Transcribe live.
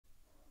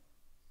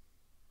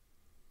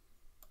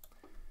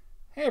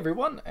Hey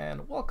everyone,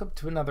 and welcome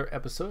to another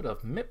episode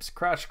of MIPS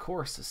Crash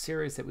Course, a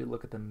series that we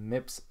look at the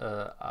MIPS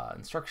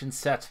instruction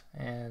set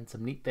and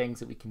some neat things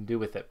that we can do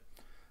with it.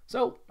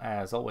 So,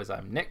 as always,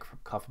 I'm Nick from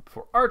Coffee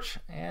Before Arch,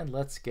 and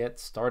let's get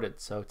started.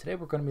 So today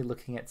we're going to be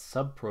looking at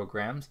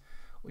subprograms,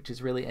 which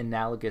is really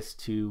analogous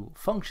to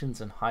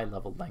functions in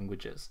high-level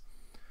languages.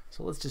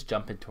 So let's just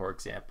jump into our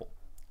example.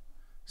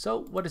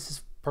 So what is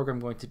this program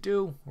going to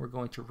do? We're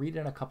going to read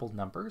in a couple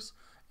numbers,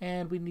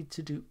 and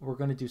we're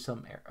going to do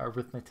some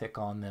arithmetic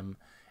on them,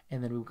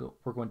 and then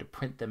we're going to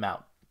print them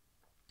out.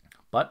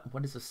 But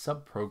what is a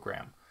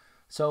subprogram?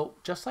 So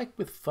just like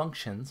with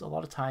functions, a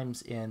lot of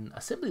times in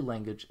assembly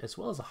language as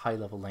well as a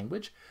high-level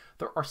language,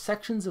 there are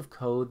sections of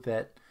code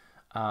that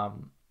are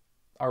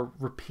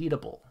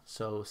repeatable.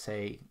 So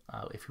say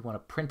if you want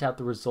to print out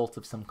the result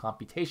of some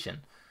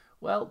computation,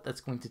 well,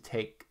 that's going to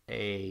take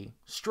a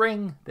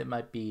string that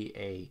might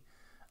be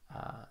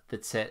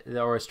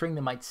or a string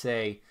that might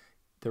say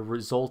the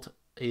result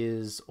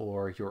is,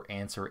 or your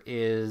answer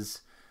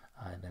is,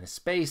 and then a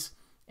space,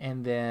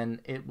 and then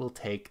it will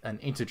take an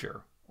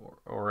integer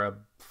or a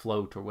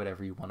float or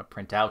whatever you want to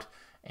print out,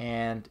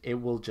 and it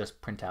will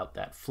just print out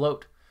that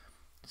float.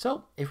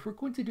 So if we're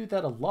going to do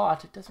that a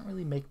lot, it doesn't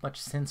really make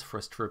much sense for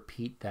us to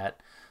repeat that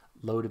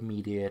load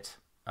immediate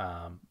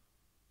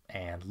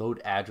and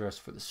load address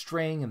for the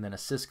string, and then a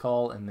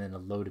syscall, and then a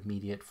load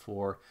immediate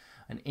for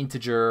an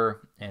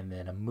integer, and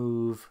then a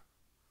move,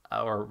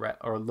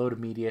 or load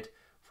immediate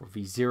for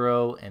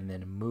v0, and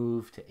then a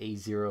move to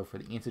a0 for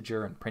the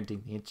integer, and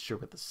printing the integer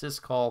with the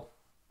syscall.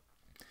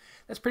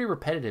 That's pretty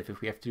repetitive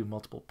if we have to do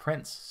multiple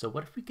prints. So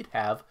what if we could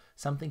have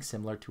something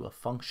similar to a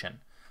function?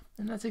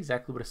 And that's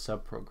exactly what a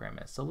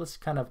subprogram is. So let's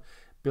kind of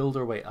build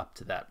our way up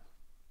to that.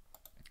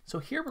 So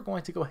here we're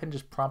going to go ahead and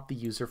just prompt the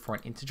user for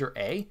an integer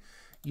a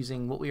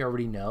using what we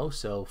already know.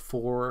 So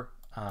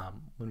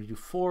when we do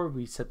for,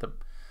 we set the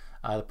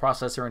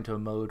processor into a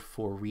mode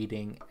for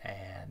reading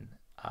and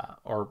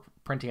or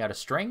printing out a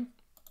string,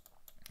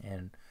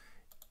 and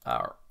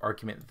our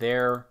argument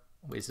there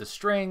is a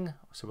string,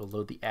 so we'll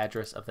load the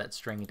address of that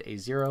string into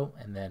a0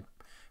 and then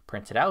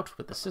print it out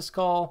with the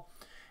syscall,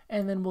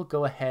 and then we'll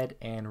go ahead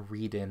and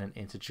read in an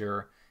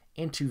integer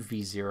into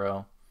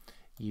v0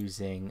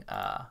 using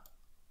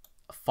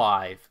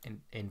 5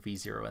 in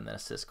v0 and then a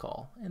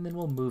syscall, and then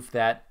we'll move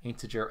that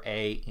integer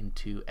a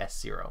into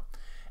s0,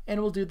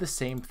 and we'll do the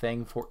same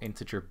thing for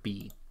integer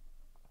b.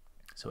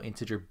 So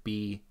integer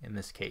b in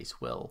this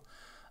case will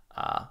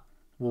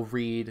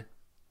read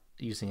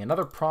using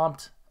another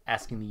prompt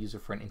asking the user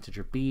for an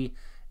integer b,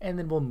 and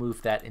then we'll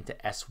move that into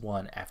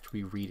s1 after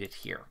we read it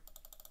here.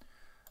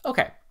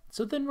 Okay,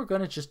 so then we're going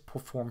to just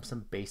perform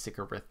some basic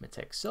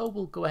arithmetic. So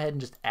we'll go ahead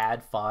and just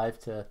add 5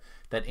 to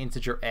that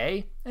integer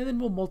a, and then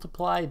we'll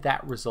multiply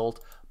that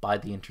result by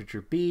the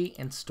integer b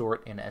and store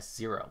it in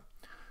s0.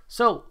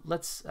 So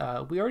let's,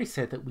 we already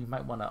said that we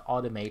might want to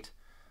automate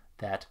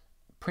that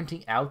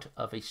printing out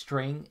of a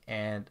string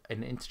and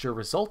an integer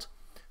result.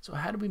 So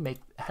how do we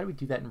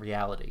do that in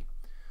reality?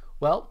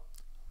 Well,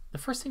 the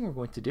first thing we're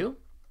going to do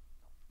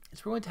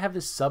is we're going to have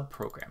this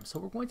subprogram. So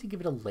we're going to give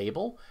it a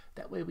label.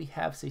 That way we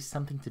have, say,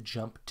 something to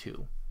jump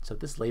to. So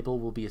this label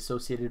will be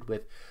associated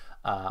with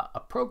a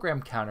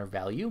program counter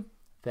value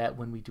that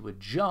when we do a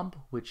jump,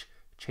 which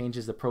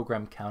changes the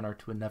program counter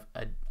to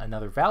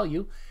another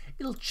value,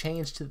 it'll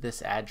change to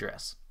this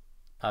address,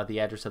 the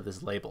address of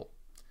this label.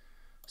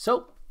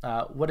 So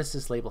what does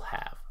this label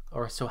have?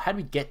 Or so how do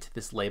we get to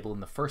this label in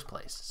the first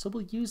place? So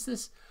we'll use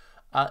this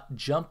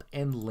jump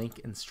and link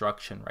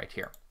instruction right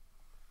here.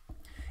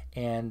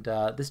 And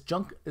this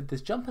jump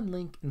and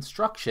link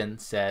instruction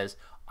says,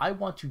 I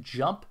want to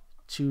jump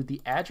to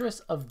the address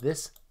of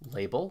this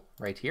label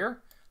right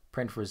here,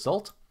 print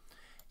result.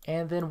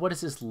 And then what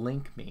does this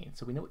link mean?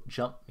 So we know what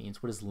jump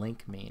means. What does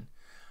link mean?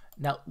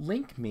 Now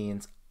link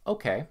means,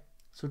 okay,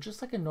 so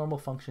just like a normal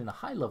function in a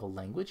high-level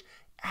language,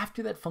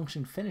 after that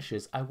function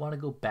finishes, I want to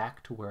go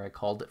back to where I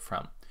called it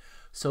from.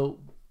 So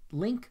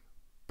link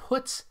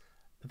puts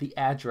the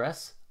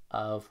address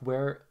of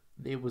where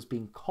it was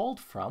being called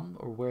from,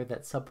 or where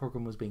that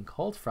subprogram was being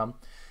called from,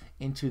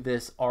 into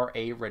this RA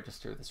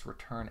register, this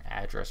return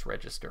address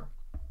register.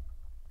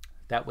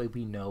 That way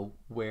we know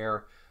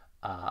where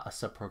a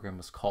subprogram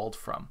was called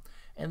from.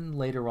 And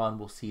later on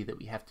we'll see that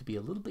we have to be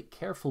a little bit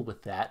careful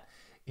with that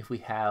if we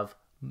have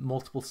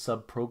multiple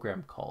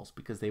subprogram calls,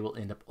 because they will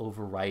end up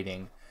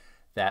overwriting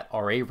that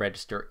RA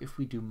register if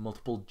we do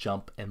multiple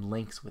jump and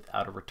links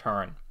without a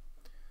return.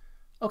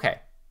 Okay,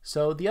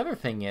 so the other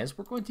thing is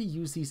we're going to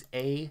use these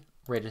A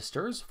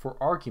registers for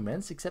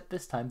arguments, except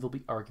this time they'll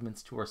be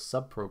arguments to our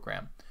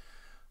subprogram.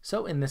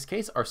 So in this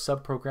case, our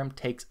subprogram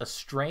takes a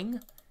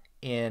string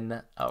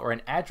or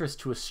an address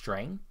to a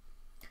string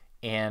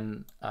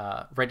and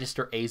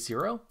register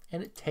A0,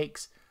 and it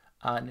takes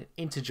an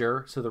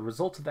integer, so the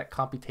result of that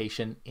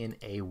computation, in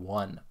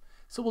A1.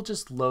 So we'll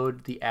just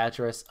load the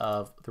address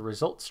of the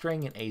result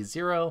string in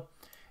A0,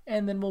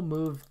 and then we'll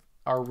move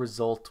our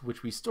result,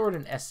 which we stored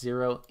in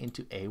S0,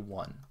 into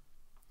A1.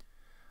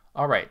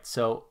 All right,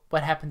 so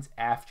what happens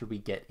after we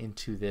get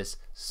into this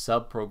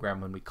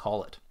subprogram when we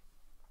call it?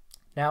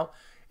 Now,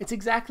 it's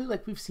exactly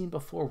like we've seen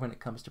before when it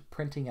comes to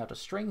printing out a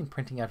string and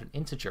printing out an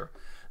integer.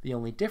 The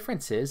only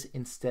difference is,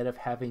 instead of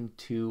having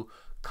to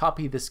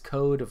copy this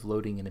code of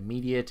loading an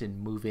immediate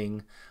and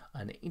moving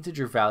an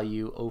integer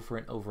value over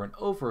and over and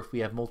over, if we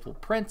have multiple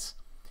prints,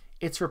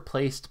 it's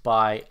replaced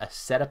by a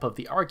setup of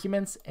the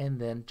arguments and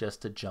then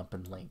just a jump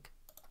and link.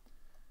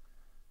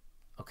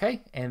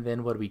 Okay, and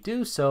then what do we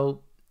do?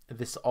 So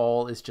this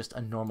all is just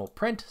a normal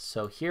print.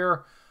 So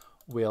here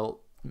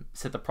we'll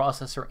set the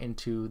processor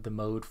into the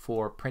mode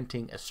for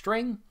printing a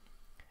string,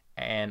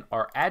 and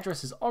our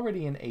address is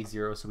already in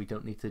A0, so we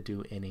don't need to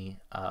do any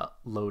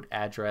load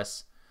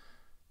address.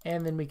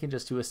 And then we can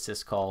just do a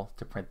syscall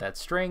to print that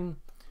string.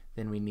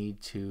 Then we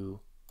need to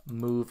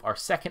move our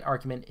second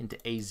argument into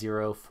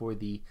A0 for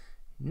the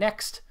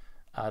next,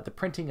 the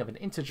printing of an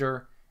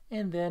integer.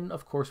 And then,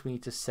 of course, we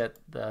need to set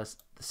the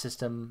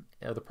system,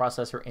 the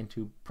processor,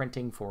 into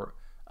printing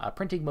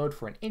mode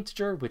for an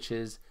integer, which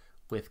is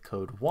with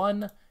code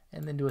 1,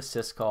 and then do a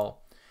syscall.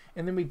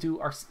 And then we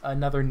do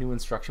another new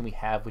instruction we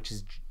have, which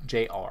is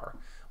JR,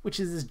 which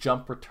is this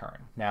jump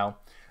return. Now,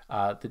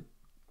 the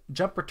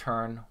jump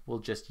return will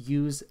just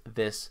use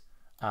this,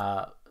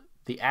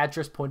 the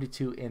address pointed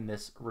to in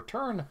this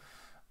return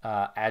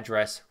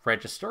address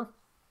register,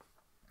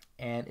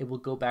 and it will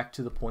go back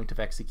to the point of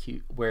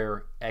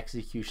where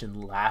execution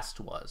last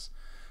was.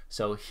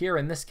 So here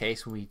in this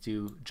case, when we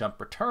do jump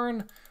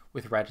return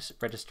with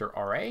register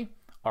RA,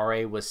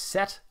 RA was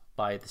set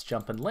by this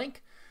jump and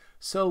link,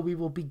 so we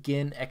will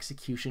begin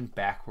execution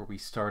back where we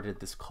started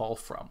this call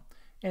from,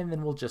 and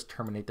then we'll just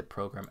terminate the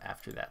program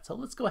after that. So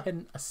let's go ahead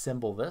and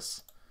assemble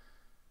this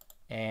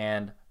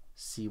and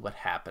see what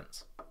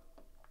happens.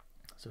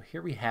 So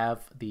here we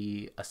have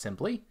the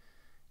assembly,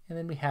 and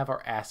then we have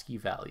our ASCII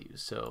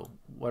values. So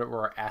what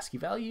were our ASCII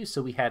values?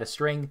 So we had a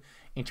string,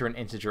 enter an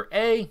integer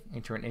A,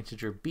 enter an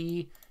integer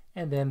B,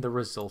 and then the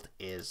result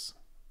is.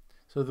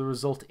 So the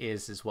result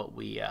is what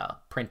we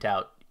print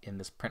out in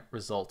this print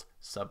result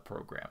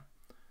subprogram.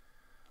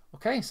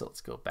 Okay, so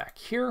let's go back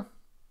here,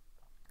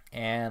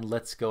 and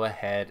let's go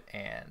ahead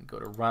and go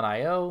to run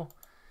IO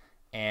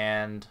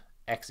and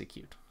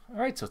execute. All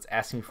right, so it's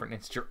asking me for an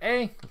integer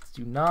A. Let's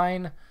do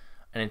 9.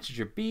 An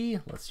integer B.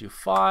 Let's do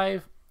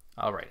 5.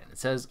 All right, and it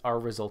says our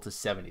result is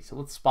 70. So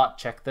let's spot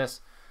check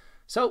this.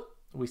 So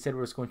we said we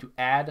were going to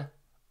add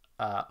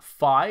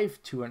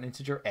 5 to an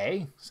integer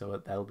A,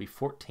 so that'll be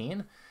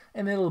 14,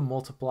 and then it'll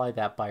multiply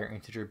that by our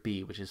integer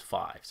B, which is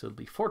 5. So it'll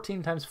be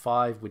 14 times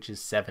 5, which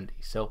is 70.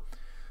 So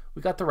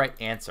we got the right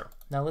answer.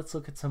 Now let's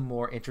look at some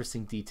more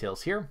interesting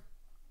details here.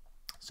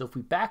 So if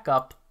we back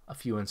up a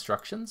few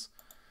instructions,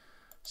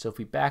 so if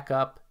we back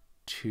up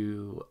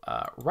to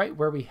right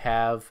where we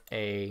have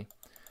a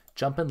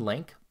jump and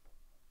link,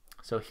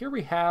 so here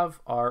we have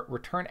our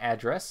return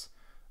address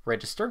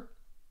register.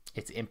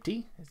 It's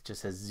empty, it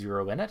just has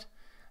 0 in it.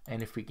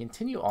 And if we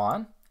continue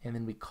on and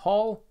then we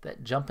call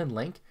that jump and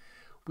link,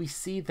 we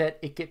see that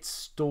it gets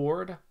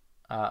stored.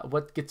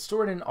 What gets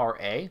stored in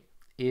RA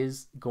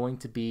is going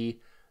to be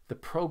the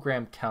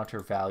program counter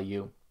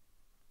value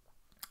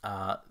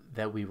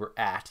that we were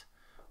at,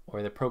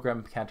 or the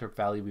program counter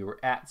value we were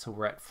at. So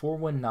we're at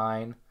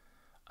 419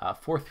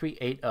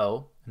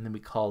 4380, and then we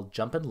call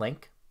jump and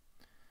link.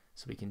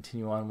 So we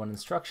continue on one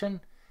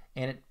instruction,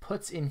 and it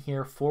puts in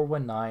here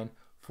 419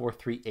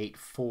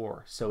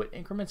 4384. So it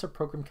increments our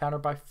program counter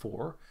by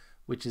 4,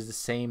 which is the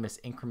same as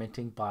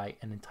incrementing by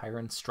an entire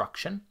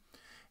instruction.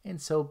 And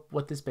so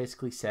what this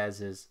basically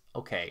says is,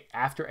 okay,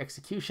 after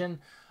execution,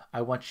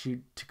 I want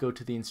you to go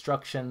to the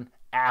instruction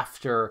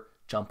after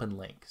jump and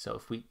link. So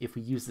if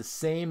we use the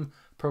same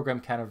program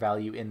counter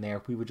value in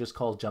there, we would just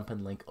call jump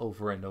and link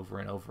over and over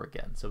and over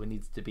again. So it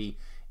needs to be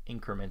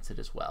incremented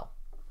as well.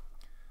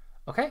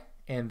 Okay,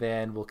 and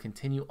then we'll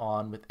continue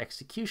on with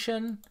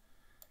execution.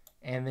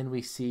 And then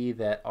we see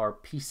that our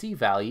PC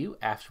value,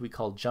 after we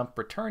call jump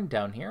return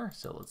down here,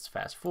 so let's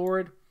fast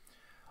forward,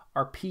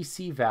 our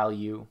PC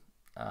value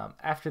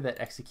after that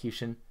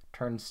execution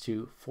turns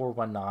to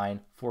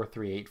 419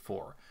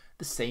 4384,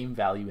 the same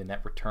value in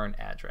that return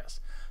address.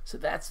 So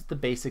that's the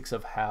basics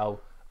of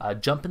how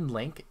jump and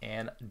link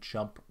and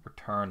jump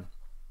return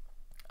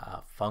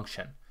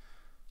function.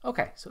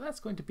 Okay, so that's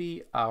going to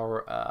be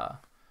our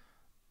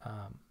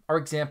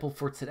example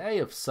for today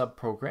of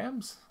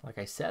subprograms. Like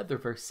I said, they're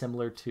very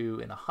similar to,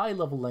 in a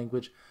high-level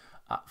language,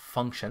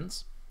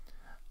 functions.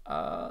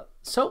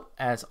 So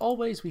as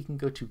always, we can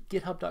go to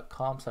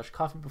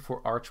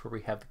github.com/coffeebeforearch, where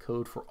we have the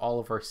code for all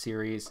of our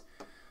series.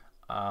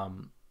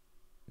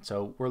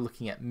 So we're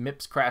looking at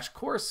MIPS crash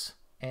course,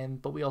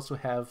 but we also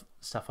have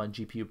stuff on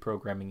GPU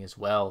programming as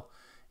well,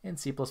 and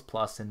C++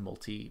 and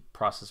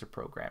multi-processor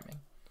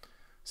programming.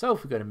 So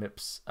if we go to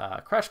MIPS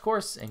crash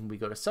course and we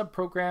go to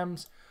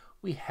subprograms,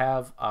 we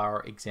have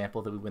our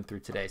example that we went through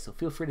today. So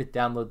feel free to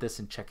download this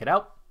and check it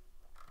out,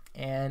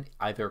 and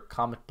either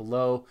comment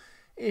below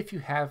if you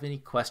have any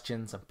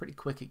questions. I'm pretty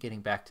quick at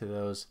getting back to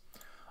those.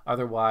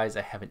 Otherwise,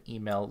 I have an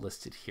email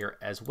listed here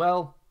as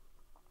well,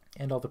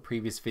 and all the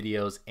previous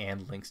videos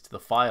and links to the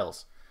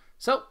files.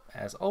 So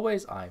as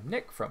always, I'm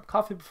Nick from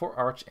Coffee Before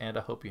Arch, and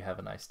I hope you have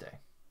a nice day.